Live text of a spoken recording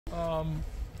I'm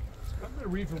going to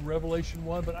read from Revelation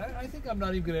 1, but I think I'm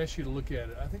not even going to ask you to look at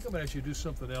it. I think I'm going to ask you to do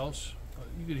something else.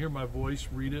 You can hear my voice,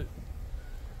 read it.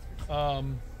 I'd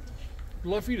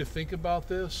love for you to think about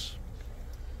this.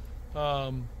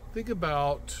 Think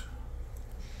about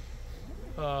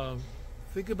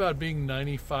being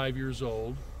 95 years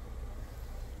old.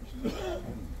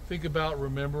 Think about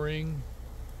remembering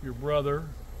your brother,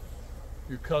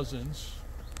 your cousins,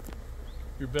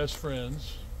 your best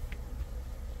friends.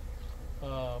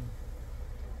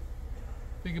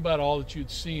 Think about all that you'd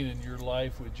seen in your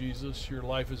life with Jesus, your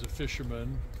life as a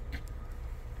fisherman.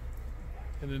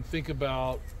 And then think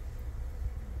about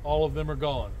all of them are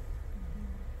gone.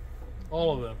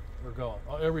 All of them are gone.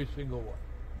 Every single one.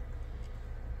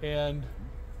 And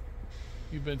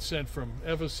you've been sent from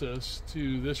Ephesus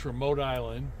to this remote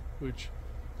island, which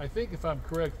I think, if I'm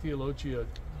correct, Theologia,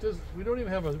 we don't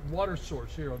even have a water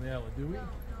source here on the island, do we? No.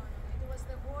 It was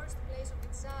the worst place of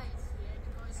its size here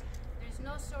because there's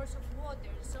no source of water.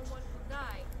 Someone would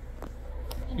die.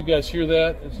 You guys hear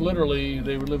that? It's literally,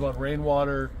 they would live on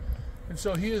rainwater. And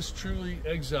so he is truly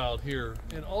exiled here.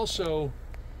 And also,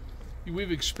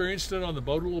 we've experienced it on the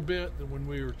boat a little bit. And when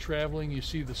we were traveling, you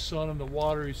see the sun on the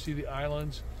water, you see the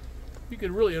islands. You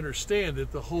can really understand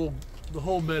that the whole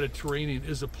Mediterranean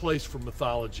is a place for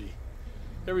mythology.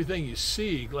 Everything you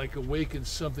see like awakens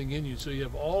something in you. So you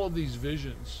have all of these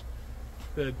visions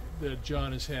that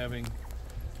John is having.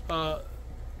 And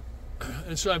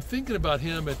so I'm thinking about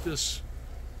him at this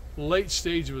late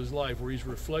stage of his life where he's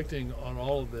reflecting on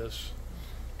all of this.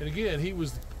 And again,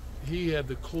 he had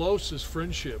the closest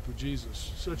friendship with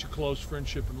Jesus, such a close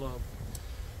friendship and love.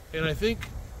 And I think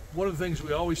one of the things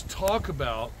we always talk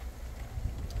about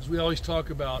is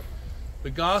the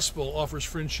gospel offers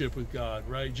friendship with God,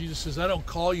 right? Jesus says, I don't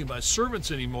call you my servants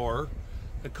anymore,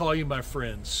 I call you my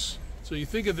friends. So you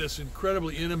think of this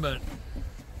incredibly intimate,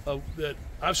 that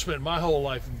I've spent my whole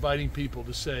life inviting people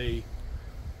to say,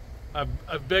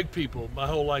 I've begged people my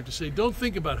whole life to say, don't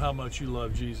think about how much you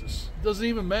love Jesus. It doesn't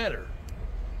even matter.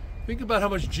 Think about how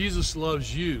much Jesus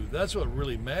loves you. That's what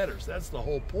really matters. That's the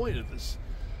whole point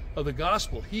of the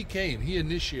gospel. He came, he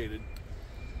initiated.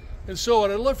 And so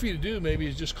what I'd love for you to do maybe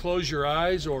is just close your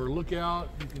eyes or look out.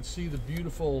 You can see the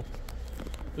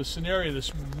scenario,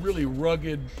 this really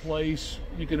rugged place.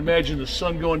 You can imagine the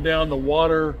sun going down, the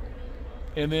water,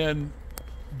 and then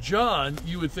John,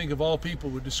 you would think of all people,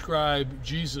 would describe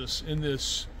Jesus in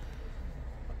this,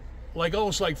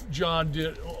 almost like John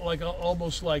did,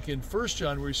 almost like in 1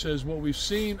 John where he says, what we've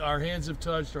seen, our hands have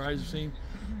touched, our eyes have seen.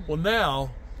 Well,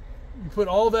 now, you put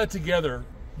all that together,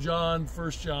 John,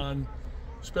 1 John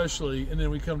especially, and then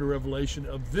we come to Revelation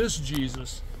of this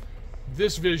Jesus,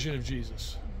 this vision of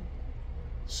Jesus.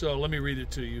 So let me read it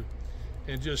to you,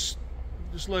 and just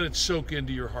let it soak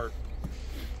into your heart.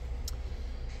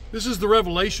 This is the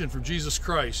revelation from Jesus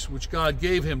Christ, which God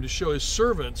gave him to show his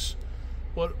servants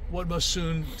what must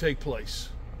soon take place.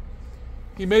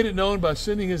 He made it known by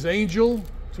sending his angel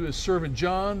to his servant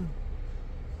John,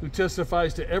 who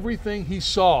testifies to everything he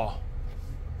saw.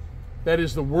 That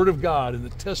is the word of God and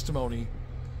the testimony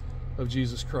of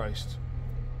Jesus Christ.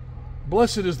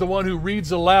 Blessed is the one who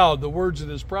reads aloud the words of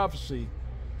his prophecy,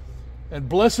 and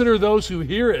blessed are those who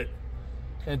hear it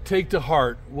and take to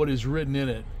heart what is written in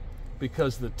it,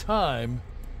 because the time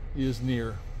is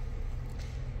near.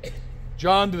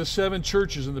 John to the 7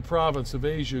 churches in the province of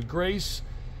Asia, grace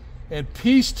and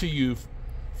peace to you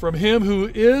from him who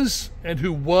is and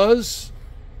who was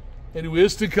and who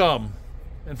is to come,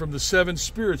 and from the 7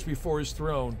 spirits before his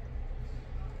throne,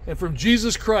 and from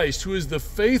Jesus Christ, who is the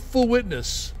faithful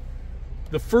witness,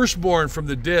 the firstborn from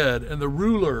the dead, and the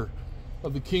ruler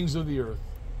of the kings of the earth.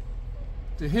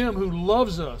 To him who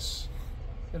loves us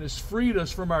and has freed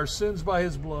us from our sins by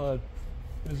his blood,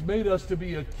 and has made us to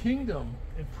be a kingdom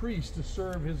and priests to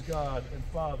serve his God and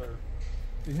Father.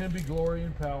 To him be glory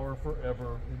and power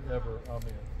forever and ever.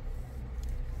 Amen.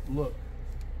 Look,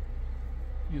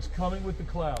 he is coming with the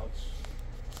clouds,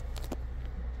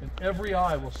 and every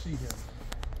eye will see him,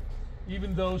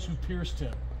 even those who pierced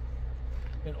him,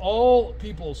 and all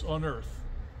peoples on earth,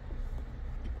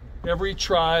 every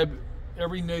tribe,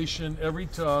 every nation, every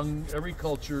tongue, every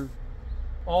culture,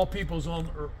 all peoples on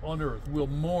earth will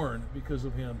mourn because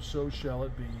of him. So shall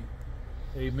it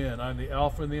be. Amen. I'm the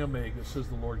Alpha and the Omega, says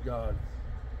the Lord God,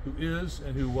 who is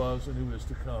and who was and who is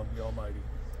to come, the Almighty.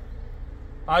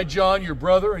 I, John, your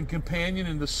brother and companion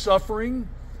in the suffering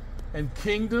and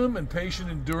kingdom and patient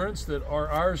endurance that are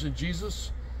ours in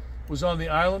Jesus, was on the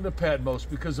island of Patmos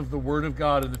because of the word of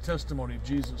God and the testimony of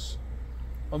Jesus.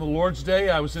 On the Lord's day,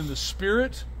 I was in the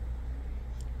Spirit.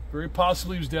 Very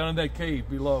possibly he was down in that cave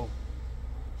below.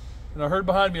 And I heard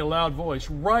behind me a loud voice,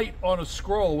 "Write on a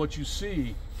scroll what you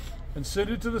see, and send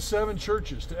it to the 7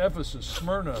 churches, to Ephesus,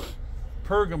 Smyrna,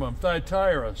 Pergamum,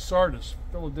 Thyatira, Sardis,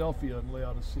 Philadelphia, and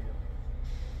Laodicea."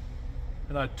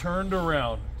 And I turned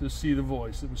around to see the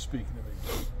voice that was speaking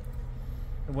to me.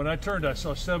 And when I turned, I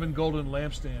saw 7 golden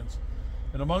lampstands.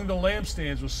 And among the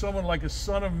lampstands was someone like a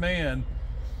son of man,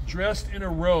 dressed in a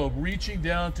robe, reaching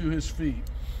down to his feet,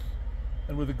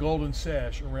 and with a golden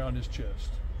sash around his chest.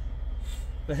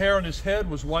 The hair on his head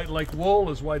was white like wool,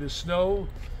 as white as snow.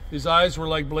 His eyes were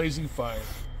like blazing fire.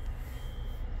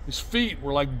 His feet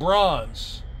were like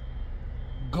bronze,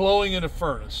 glowing in a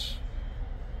furnace.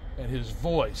 And his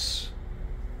voice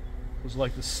was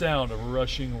like the sound of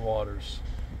rushing waters.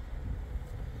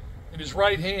 In his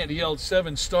right hand he held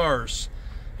 7 stars,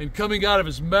 and coming out of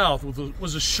his mouth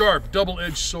was a sharp,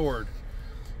 double-edged sword.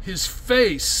 His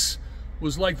face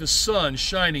was like the sun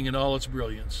shining in all its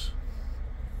brilliance.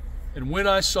 And when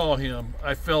I saw him,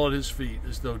 I fell at his feet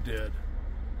as though dead.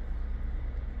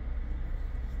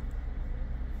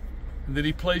 And then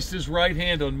he placed his right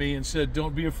hand on me and said,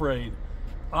 "Don't be afraid.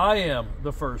 I am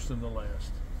the first and the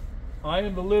last. I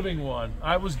am the living one.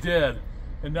 I was dead,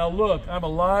 and now look, I'm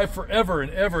alive forever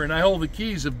and ever, and I hold the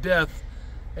keys of death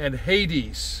and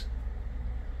Hades."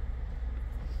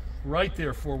 Write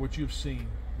therefore what you've seen,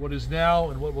 what is now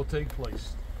and what will take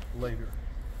place later.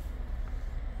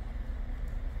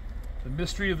 The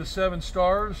mystery of the 7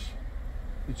 stars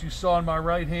that you saw in my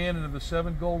right hand and of the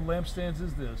 7 gold lampstands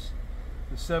is this: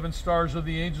 the 7 stars are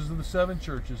the angels of the 7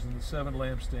 churches, and the 7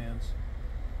 lampstands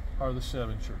are the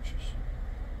 7 churches.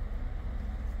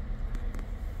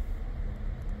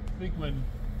 I think when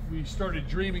we started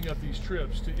dreaming up these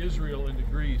trips to Israel and to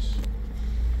Greece,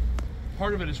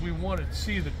 part of it is we wanted to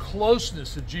see the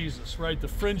closeness of Jesus, right? The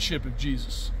friendship of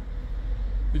Jesus.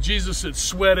 The Jesus that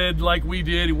sweated like we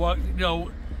did. He walked,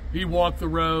 he walked the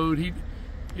road. He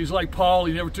was like Paul.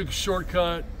 He never took a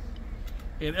shortcut.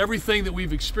 And everything that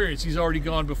we've experienced, he's already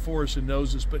gone before us and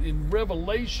knows us. But in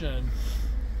Revelation,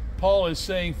 Paul is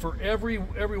saying for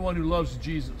everyone who loves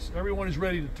Jesus, everyone who's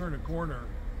ready to turn a corner,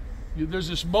 there's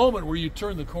this moment where you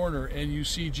turn the corner and you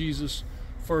see Jesus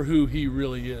for who he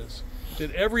really is.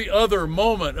 That every other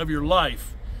moment of your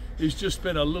life has just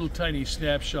been a little tiny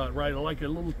snapshot, right? Like a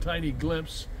little tiny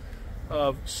glimpse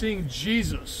of seeing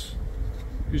Jesus.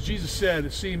 Because Jesus said,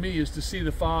 to see me is to see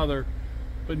the Father.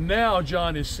 But now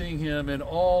John is seeing him in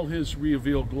all his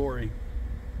revealed glory.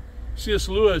 C.S.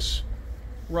 Lewis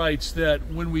writes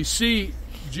that when we see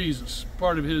Jesus,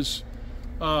 part of his,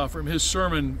 from his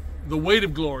sermon, The Weight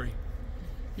of Glory,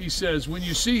 he says, when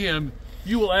you see him,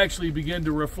 you will actually begin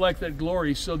to reflect that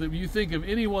glory, so that when you think of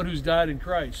anyone who's died in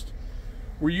Christ,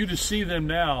 were you to see them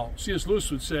now, C.S.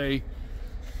 Lewis would say,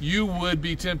 you would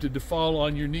be tempted to fall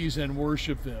on your knees and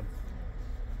worship them.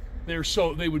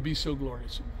 They would be so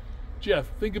glorious.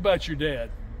 Jeff, think about your dad.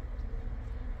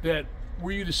 That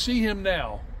were you to see him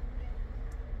now,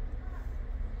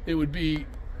 it would be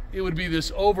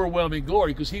this overwhelming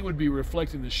glory, because he would be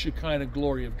reflecting the Shekinah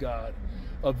glory of God,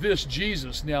 of this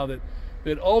Jesus now that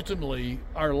ultimately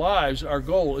our lives, our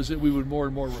goal is that we would more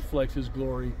and more reflect his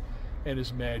glory and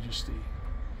his majesty.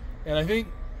 And I think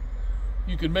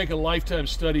you could make a lifetime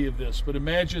study of this, but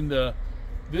imagine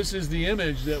this is the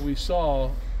image that we saw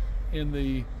in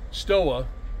the Stoa,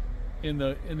 in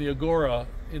the Agora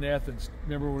in Athens.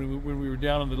 Remember when we were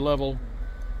down on the level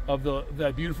of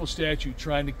that beautiful statue,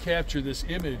 trying to capture this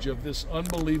image of this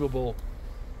unbelievable,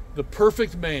 the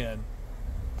perfect man,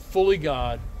 fully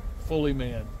God, fully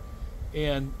man,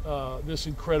 and this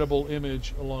incredible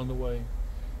image along the way.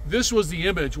 This was the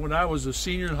image when I was a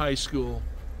senior in high school.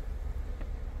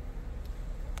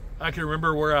 I can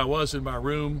remember where I was in my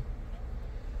room.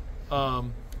 I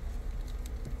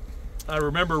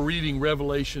remember reading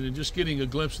Revelation and just getting a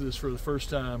glimpse of this for the first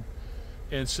time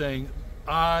and saying,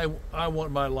 I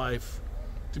want my life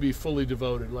to be fully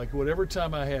devoted. Like whatever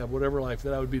time I have, whatever life,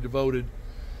 that I would be devoted,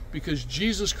 because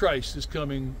Jesus Christ is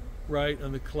coming right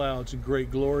on the clouds in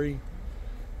great glory,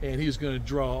 and he's going to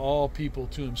draw all people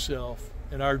to himself.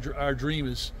 And our dream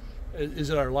is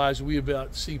in our lives, we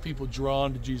about seeing people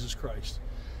drawn to Jesus Christ.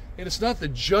 And it's not the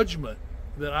judgment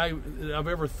that I've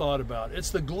ever thought about.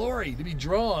 It's the glory, to be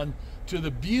drawn to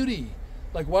the beauty.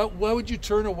 Like why would you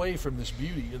turn away from this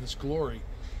beauty and this glory,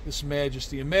 this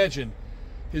majesty? Imagine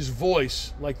his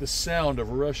voice like the sound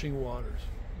of rushing waters.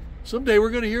 Someday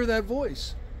we're going to hear that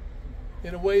voice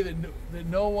in a way that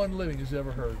no one living has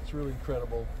ever heard. It's really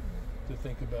incredible to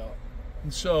think about.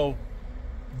 And so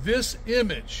this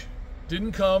image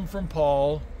didn't come from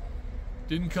Paul,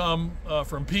 didn't come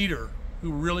from Peter,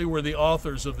 who really were the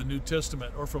authors of the New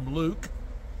Testament, or from Luke.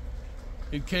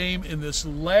 It came in this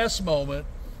last moment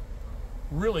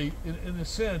really, in a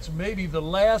sense, maybe the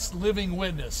last living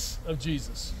witness of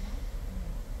Jesus.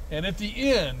 And at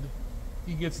the end,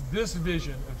 he gets this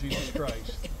vision of Jesus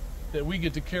Christ that we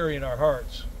get to carry in our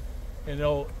hearts. And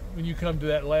when you come to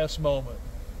that last moment,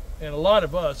 and a lot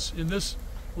of us in this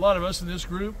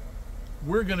group,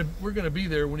 we're gonna be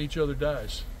there when each other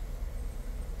dies.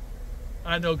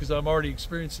 I know, because I'm already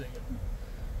experiencing it.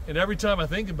 And every time I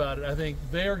think about it, I think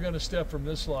they're going to step from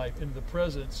this life into the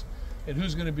presence, and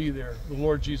who's going to be there? The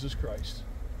Lord Jesus Christ.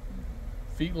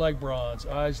 Feet like bronze,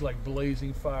 eyes like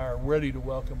blazing fire, ready to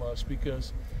welcome us,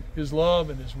 because his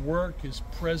love and his work, his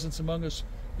presence among us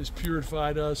has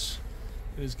purified us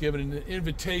and has given an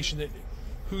invitation that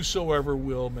whosoever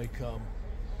will may come.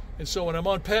 And so when I'm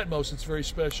on Patmos, it's very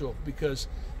special, because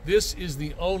this is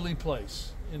the only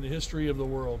place in the history of the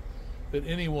world that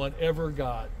anyone ever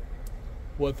got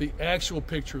what the actual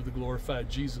picture of the glorified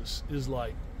Jesus is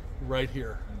like, right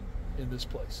here in this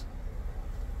place.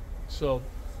 So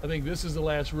I think this is the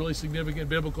last really significant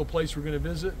biblical place we're going to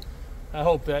visit. I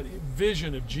hope that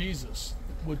vision of Jesus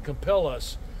would compel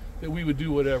us that we would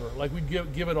do whatever. Like, we'd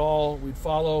give it all. We'd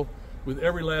follow with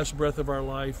every last breath of our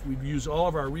life. We'd use all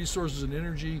of our resources and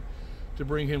energy to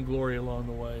bring him glory along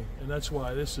the way. And that's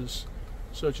why this is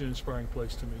such an inspiring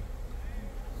place to me.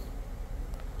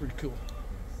 Pretty cool.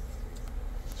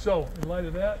 So, in light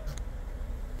of that,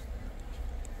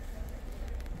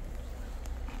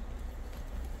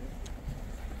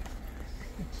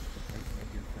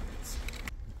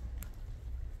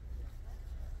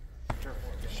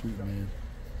 shoot, man.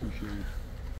 Appreciate it.